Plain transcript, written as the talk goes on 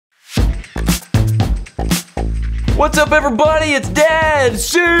What's up, everybody? It's Dad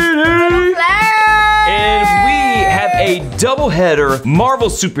City! And we have a doubleheader Marvel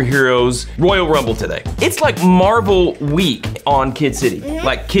Superheroes Royal Rumble today. It's like Marvel Week on Kid City.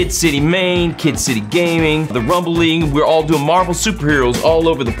 Like Kid City Maine, Kid City Gaming, the Rumble League. We're all doing Marvel Superheroes all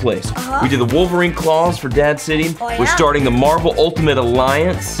over the place. We did the Wolverine claws for Dad City. We're starting the Marvel Ultimate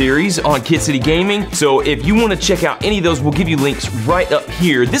Alliance series on Kid City Gaming. So if you want to check out any of those, we'll give you links right up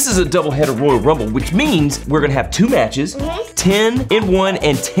here. This is a doubleheader Royal Rumble, which means we're gonna have 2 matches, 10 in one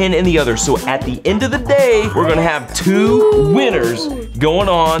and 10 in the other. So at the end of the day, we're gonna have 2 winners going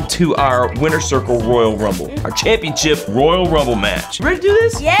on to our Winner Circle Royal Rumble, our championship Royal Rumble match. You ready to do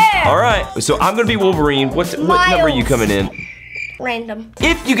this? Yeah. All right, so I'm gonna be Wolverine. What number are you coming in? Random.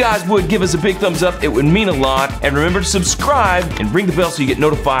 If you guys would give us a big thumbs up, it would mean a lot. And remember to subscribe and ring the bell so you get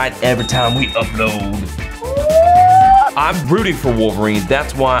notified every time we upload. I'm rooting for Wolverine.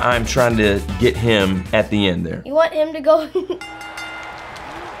 That's why I'm trying to get him at the end there. You want him to go?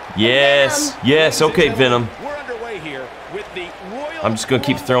 Yes, yes, okay, Venom. We're underway here with the Royal I'm just gonna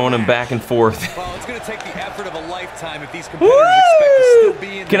keep throwing him back and forth. Well, it's gonna take the effort of a lifetime if these competitors expect to still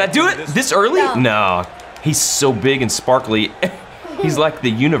be in. Can I do it this early? No. No, he's so big and sparkly. He's like the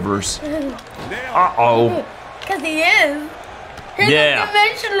universe. Uh-oh. Because he is. He's Yeah. a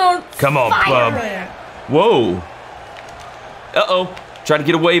dimensional Come on, bub. Spider-Man. Whoa. Uh-oh. Tried to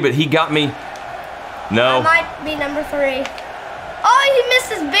get away, but he got me. I No. might be number 3. Oh, he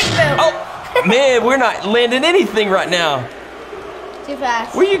missed his big boot. Oh, man, we're not landing anything right now. Too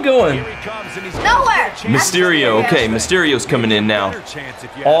fast. Where you going? Nowhere. Mysterio. Okay, Mysterio's coming in now.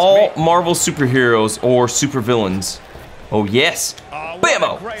 All Marvel superheroes or supervillains. Oh, yes.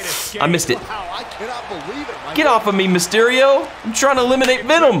 Bammo! I missed it. Get off of me, Mysterio. I'm trying to eliminate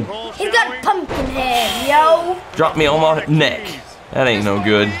Venom. He's got a pumpkin head, yo. Drop me on my neck. That ain't no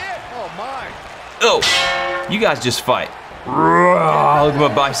good. Oh, you guys just fight. Look at my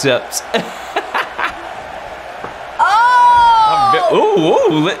biceps.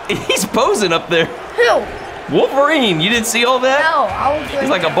 Oh, he's posing up there. Who? Wolverine, you didn't see all that? No, I was He's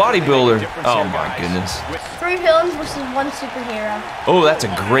like a bodybuilder. Oh my goodness. 3 villains versus 1 superhero. Oh, that's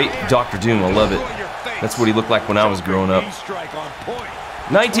a great Dr. Doom. I love it. That's what he looked like when I was growing up.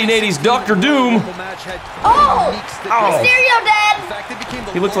 1980s Dr. Doom. Oh! Mysterio,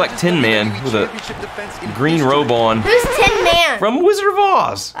 Dad! He looked like Tin Man with a green robe on. Who's Tin Man? From Wizard of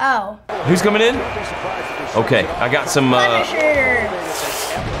Oz. Oh. Who's coming in? Okay, I got some. Punisher.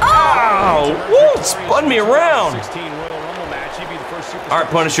 Oh! Woo! Spun me around. All right,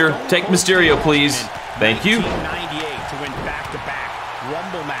 Punisher, take Mysterio, please. Thank you.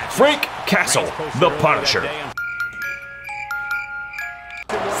 Frank Castle, the Punisher.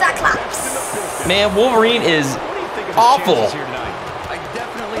 Cyclops. Man, Wolverine is awful.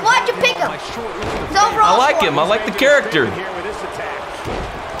 Why'd you pick him? His overall I like him. I like the character.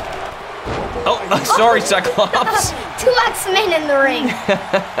 Oh, sorry, Cyclops. 2 X-Men in the ring.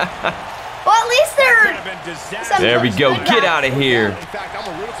 Well, at least they're... There we go. Get out of here.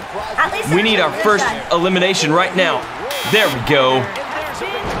 At least We need our first elimination right now. There we go.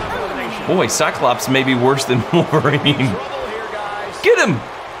 Boy, Cyclops may be worse than Wolverine. Get him.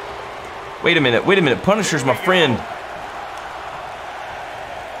 Wait a minute. Punisher's my friend.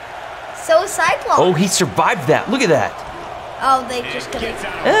 So Cyclops. Oh, he survived that. Look at that. Oh, they just couldn't.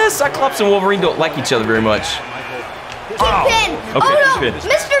 Cyclops and Wolverine don't like each other very much. Kingpin. Okay, Oh no, Kingpin.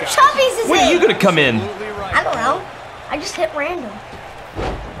 Mr. Chubby's is When are you gonna come in? I don't know. I just hit random.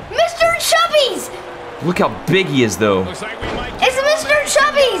 Mr. Chubby's. Look how big he is, though. It's Mr.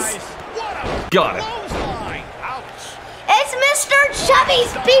 Chubby's. Got it. It's Mr.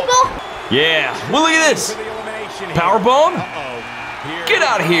 Chubby's, people. Yeah. Well, look at this. Powerbomb? Get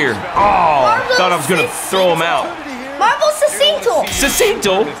out of here. Oh, thought I was gonna throw him out. Marvel Succinto.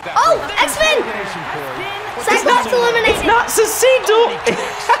 Succinto? Oh, X-Men. Cyclops eliminated. It's not Succinto.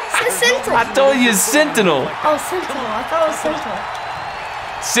 Succinto. I told you Sentinel. Oh, Sentinel. I thought it was Sentinel.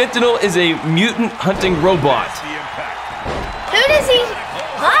 Sentinel is a mutant hunting robot. Who does he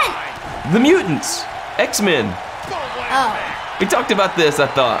hunt? The mutants. X-Men. Oh. We talked about this, I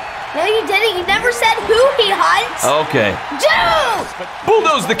thought. No, you didn't. You never said who he hunts. Okay. Dude!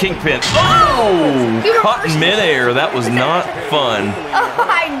 Bulldoze the Kingpin. Oh! Caught in midair. That was not fun. Oh,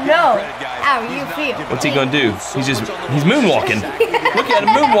 I know. How you feel. What's he gonna do? He's moonwalking. Look at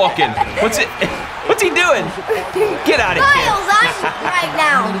him moonwalking. What's he doing? Get out of here. Miles, I'm right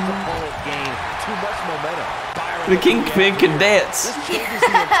now. The Kingpin can dance.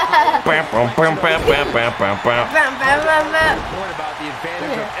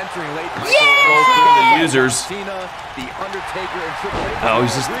 Yeah! The users. Oh,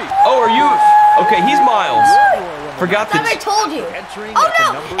 he's just. Oh, are you? Okay, he's Miles. forgot I thought I that. told you. Oh no,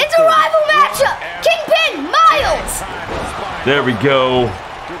 it's a rival matchup. Kingpin, Miles. There we go.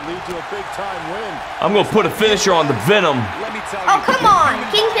 Could lead to a big time win. I'm gonna put a finisher on the Venom. Let me tell Oh, you, come on.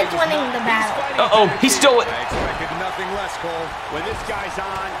 Kingpin's winning the battle. Uh-oh, he stole it. I expected nothing less, Cole. When this guy's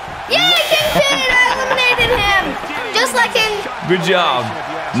on, Yay, Kingpin eliminated him. Just like in, Good job.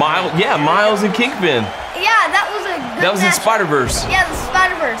 Miles, yeah, Miles and Kingpin. yeah, that was a good That was in matchup. Spider-Verse. Yeah, the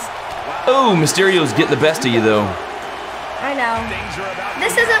Spider-Verse. Oh, Mysterio's getting the best of you, though. I know. things are about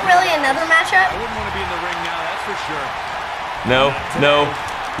This isn't really another matchup. I wouldn't want to be in the ring now, that's for sure. No, no.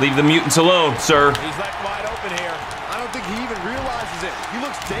 Leave the mutants alone, sir. He's left wide open here. I don't think he even realizes it. He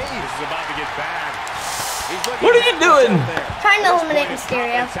looks dazed. This is about to get bad. He's looking What are you doing? Trying to eliminate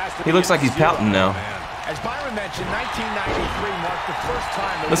Mysterio. He looks like he's pouting now. As Byron mentioned, 1993 marked the first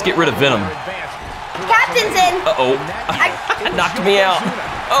time the Let's get rid of Venom. Captain's in. Uh-oh. Knocked me out.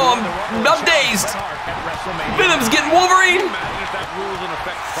 Oh, I'm dazed. Venom's getting Wolverine. Imagine if that rule was in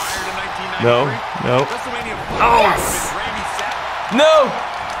effect prior to 1993. No, no. WrestleMania Oh. Yes. Randy Savage. No!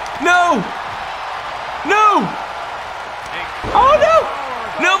 No! No! Oh no!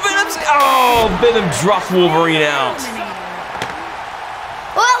 No, Venom's. Oh, Venom dropped Wolverine out.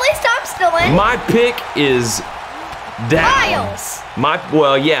 Well, at least I'm still in. My pick is down. Miles.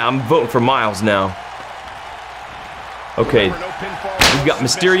 Well, yeah, I'm voting for Miles now. Okay, we've got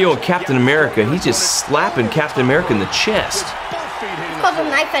Mysterio and Captain America. He's just slapping Captain America in the chest. It's called a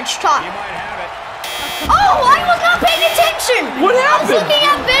knife edge chop. Oh, I was not paying attention. What I was happened? looking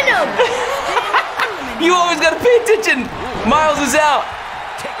at Venom. You always gotta pay attention. Miles is out.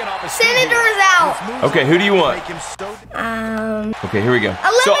 Senator is out. Okay, who do you want? Okay, here we go.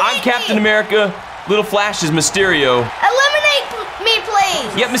 So I'm Eliminate Captain me. America. Little Flash is Mysterio. Eliminate me,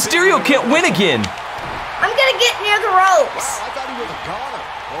 please. Yet Mysterio can't win again. I'm gonna get near the ropes. I thought he was a goner.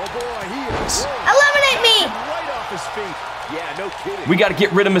 Oh boy, he is Eliminate me. right off his feet. Yeah, no kidding. We got to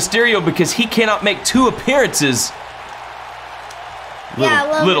get rid of Mysterio because he cannot make 2 appearances. Yeah,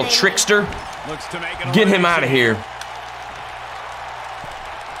 Little eliminate him. trickster. Looks to make it Get him out of here.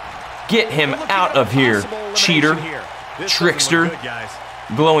 Get him out of here, cheater, trickster,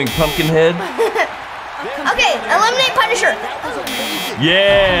 glowing pumpkin head. Okay, eliminate Punisher.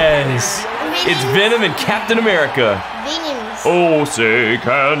 Yes! It's Venom and Captain America. Venus. Oh, say,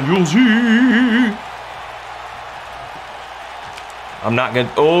 can you see? I'm not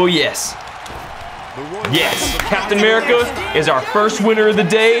gonna. Oh, yes. Yes, Captain America is our first winner of the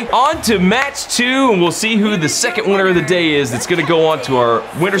day. On to match 2, and we'll see who the second winner of the day is. That's gonna go on to our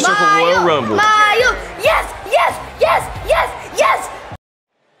Winter Circle Royal Rumble. Mario. Yes, yes, yes, yes,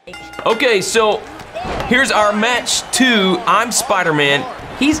 yes. Okay, so here's our match 2. I'm Spider-Man.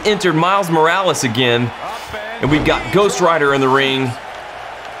 He's entered Miles Morales again, and we've got Ghost Rider in the ring.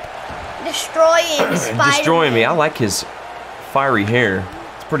 Destroying Spider. Destroying me. I like his fiery hair.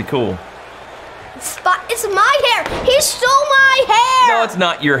 It's pretty cool. It's my hair. He stole my hair. No, it's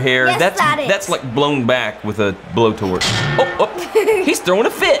not your hair. Yes, that is. That's like blown back with a blowtorch. Oh, he's throwing a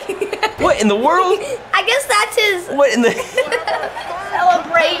fit. What in the world? I guess that's his What in the?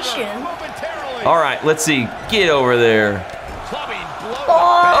 celebration. All right, let's see. Get over there. 4,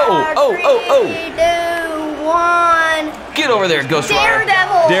 Oh. 3, 2, 1. Get over there, Ghost Rider.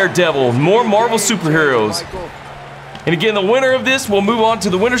 Daredevil. Daredevil. More Marvel superheroes. And again, the winner of this will move on to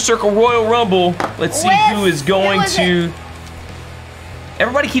the Winter Circle Royal Rumble. Let's see who is going to.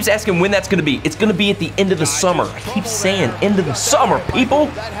 Everybody keeps asking when that's going to be. It's going to be at the end of the summer. I keep saying end of the summer, people.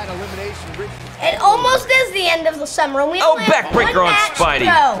 It almost is the end of the summer. And we Oh, only have backbreaker one on match to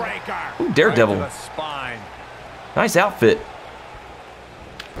Spidey. go. Ooh, Daredevil. Nice outfit.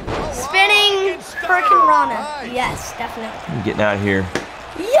 Spinning Hurricane Rana. Yes, definitely. I'm getting out of here.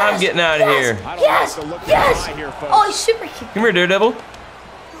 Yes, I'm getting out of here. Yes, yes. Oh, he's super cute. Come here, Daredevil.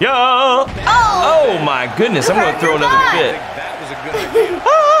 Yeah. Oh. Oh my goodness, I'm going to throw another fit.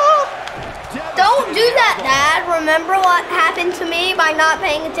 Don't do that, Dad. Remember what happened to me by not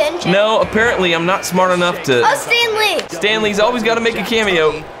paying attention? No, apparently I'm not smart enough to. Oh, Stanley. Stanley's always got to make a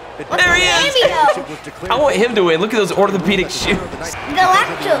cameo. There he is. Cameo. I want him to win. Look at those orthopedic shoes.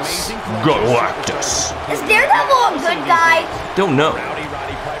 Galactus. Galactus. Is Daredevil a good guy? Don't know.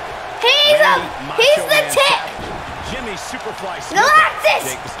 He's the tick.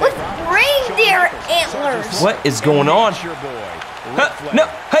 Galactus with reindeer antlers. What is going on? No,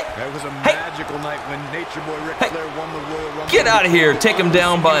 hey, That was a hey, magical night when Nature Boy Ric Hey. Flair won the Royal Rumble. get out of here. Take him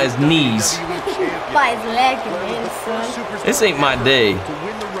down by his knees. By his leg, man, son. This ain't my day. To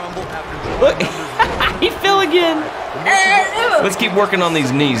win the Rumble after Look, he fell again. Let's keep working on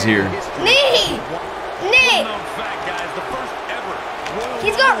these knees here. Knee. Knee.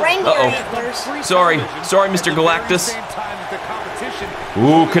 He's got reindeer antlers. Sorry, Mr. Galactus.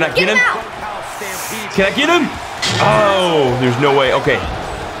 Ooh, can I get him? Can I get him? Oh, there's no way. Okay.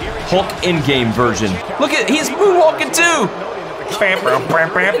 Hulk in-game version. Look at, he's moonwalking too. Villains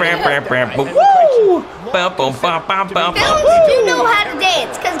do know how to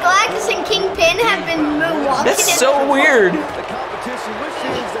dance, because Galactus and Kingpin have been moonwalking. That's so weird.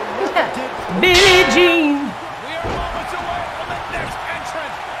 Billie Jean.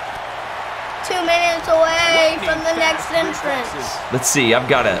 2 minutes away from the next entrance. Let's see. I've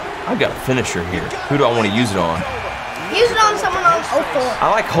got a finisher here. Who do I want to use it on? Use it on someone on Thor. I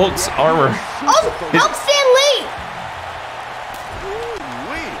like Hulk's armor. Oh, help Stan Lee.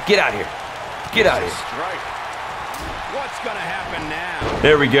 Get out of here. Get out of here. What's gonna happen now?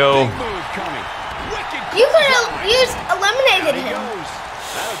 There we go. You could have eliminated him.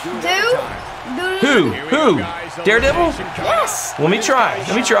 Dude. Who? Daredevil? Yes. Let me try.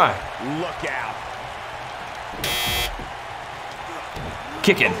 Look out.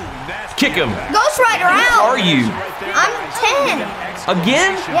 Kick him. Kick him. Ghost Rider Who out. are you? I'm 10.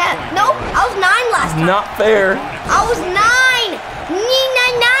 Again? Yeah. Nope. I was 9 last time. Not fair. I was 9.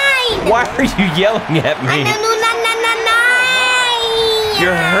 9. Why are you yelling at me?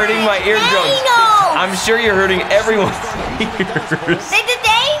 You're hurting my eardrums. Thanos. I'm sure you're hurting everyone's ears. Say the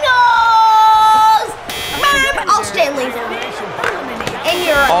Thanos. I'll Stan Lee them. And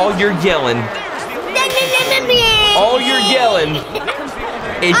you're All you're yelling. All you're yelling.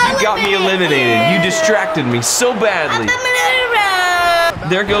 And you got me eliminated. You distracted me so badly.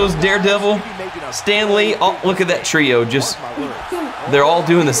 There goes Daredevil, Stan Lee. Oh, look at that trio. They're all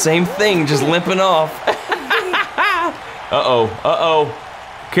doing the same thing, just limping off. Uh-oh.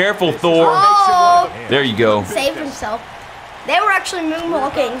 Careful, Thor. Oh, There you go. saved himself. They were actually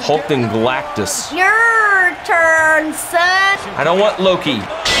moonwalking. Hulk and Galactus. Your turn, son. I don't want Loki.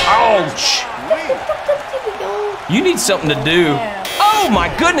 Ouch. You need something to do. Oh my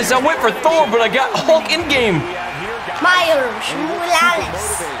goodness, I went for Thor, but I got Hulk in game. Miles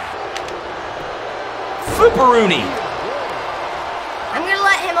Morales. Flipperoonie. I'm gonna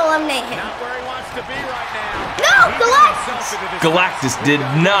let him eliminate him. Not where he wants to be right now. No, Galactus. Galactus did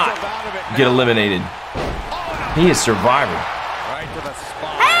not get eliminated. He is Survivor. Right to the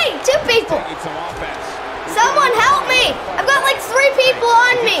spot. Hey, 2 people. Need some offense. Someone help me. I've got like 3 people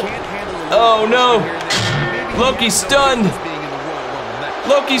on me. Oh no. Loki's stunned.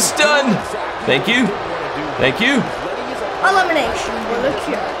 Loki's stunned. Thank you. Thank you. Elimination will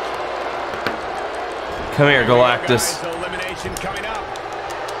occur. Come here, Galactus. Elimination coming up.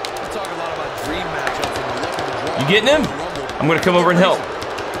 Let's talk a lot about dream matchups in the luck of the draw. You getting him? I'm gonna come over and help.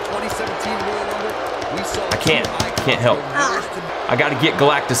 2017 Royal Rumble, we saw I can't help. I gotta get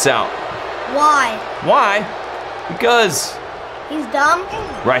Galactus out. Why? Why? Because He's dumb.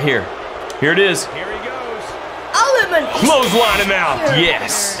 right here. Here it is. Here he goes. Elimination. Clothesline him out.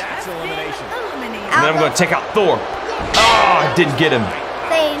 Yes. That's elimination. And then I'm gonna take out Thor. Oh, I didn't get him.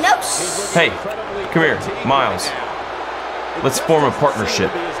 Thanos. Hey, come here, Miles. Let's form a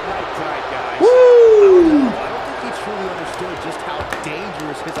partnership. Woo! Woo! I don't think he truly understood just how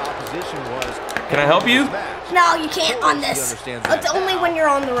dangerous his opposition was. Can I help you? No, you can't on this. It's only when you're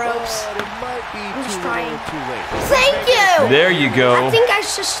on the ropes. But it might be I'm just too trying. little, too late. Thank you. There you I go. think I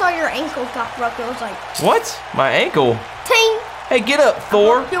just saw your ankle got broken. I was like, What? My ankle? ting. Hey, get up,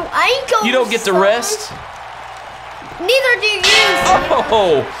 Thor. Your ankle. You don't get to rest. Neither do you.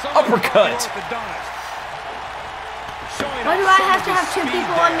 Oh, uppercut. Why do I have to have 2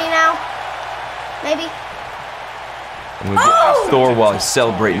 people on me now? Maybe. I'm gonna get Thor while he's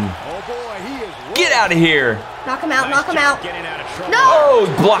celebrating. Oh boy, he is Get out of here. Knock him out. Knock him out. getting out of trouble. No. Oh,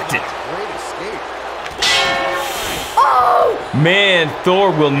 blocked it. Great escape. Oh. Man, Thor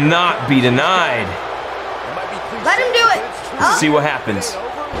will not be denied. Let him do it. Oh. See what happens.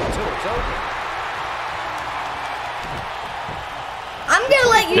 I'm gonna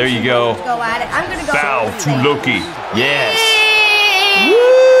let you. There you go. Go at it. I'm gonna go. Bow to Loki. Yes.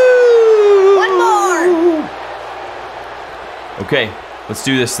 One more. Okay, let's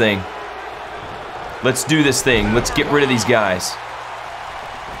do this thing. Let's do this thing. Let's get rid of these guys.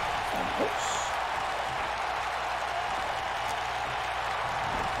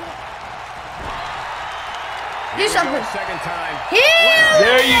 Do something. Second time. Here.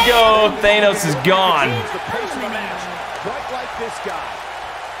 There you go. Thanos is gone. Quite like this guy.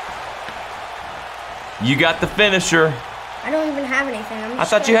 You got the finisher. I don't even have anything. I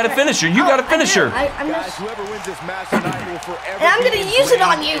thought you had a finisher. You got a finisher. I'm Guys, just. whoever wins this match tonight will forever And I'm be gonna in use it great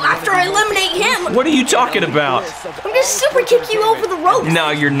on you after I eliminate him. What are you talking about? I'm gonna super kick you over the ropes. No,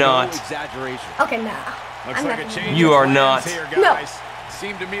 you're not. exaggeration. Okay, nah. Looks I'm like not a gonna change You of are plans not. here, No. guys.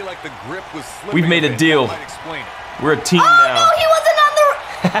 Seemed to me like the grip was slipping. We've made a deal. That might explain it. We're a team Oh, now. no, he wasn't on the...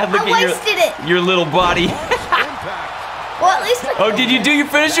 Look I at wasted it. your little body. Well, at least... Oh, did you do your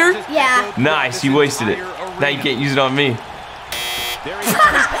finisher? Yeah. Nice, you wasted it. Now you can't use it on me.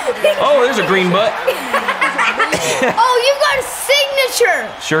 Oh, there's a green butt. Oh, you've got a signature.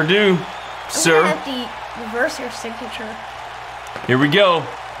 Sure do, sir. I'm gonna have to reverse your signature. Here we go.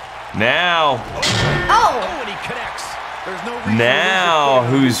 Now. Oh. And he connects. There's no reason Now,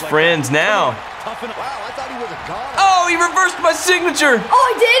 who's friends now? Wow, I thought he was a god. Oh, he reversed my signature. Oh,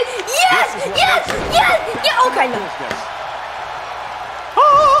 I did? Yes! Yes! Yes! Yeah, okay, no.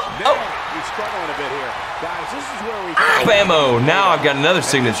 Oh, he's struggling a bit here. Guys, this is where we... Bammo. Now I've got another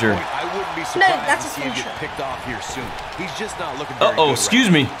signature. I wouldn't be No, surprised that's to a see him get finisher. picked off here soon. He's just not looking very Uh-oh, good excuse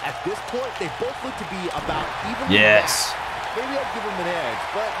right me. At this point, they both look to be about even. Yes. Maybe I'd give him an edge,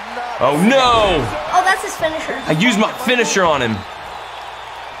 but not... Oh, no. Oh, that's his finisher. I used my finisher on him.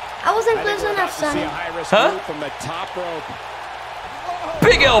 I wasn't close enough, Sonny. Huh? From the top rope.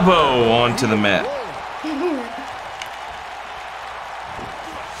 Big elbow onto the mat.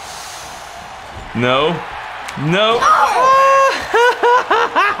 No. No.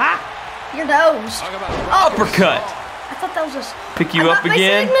 Your nose. Talk about Uppercut. I thought that was just... Pick you I up got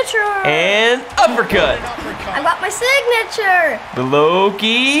again. My signature. And uppercut. I got my signature. The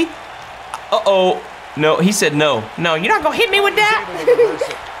Loki. Uh-oh. No, he said no. No, you're not going to hit me with that.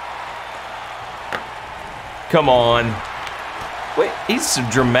 Come on. Wait, he's so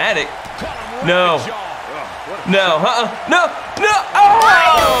dramatic. No. No, no, no.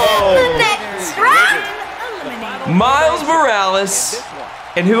 Oh! The next round. Miles Morales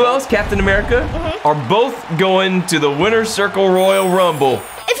and who else? Captain America are both going to the Winner's Circle Royal Rumble.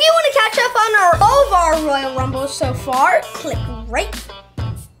 If you want to catch up on all of our Royal Rumbles so far, click right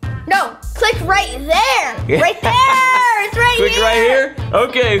there. Right there. It's right Click here. right here.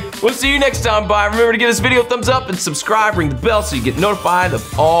 Okay, we'll see you next time. Bye. Remember to give this video a thumbs up and subscribe. Ring the bell so you get notified of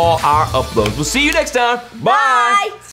all our uploads. We'll see you next time. Bye. Bye.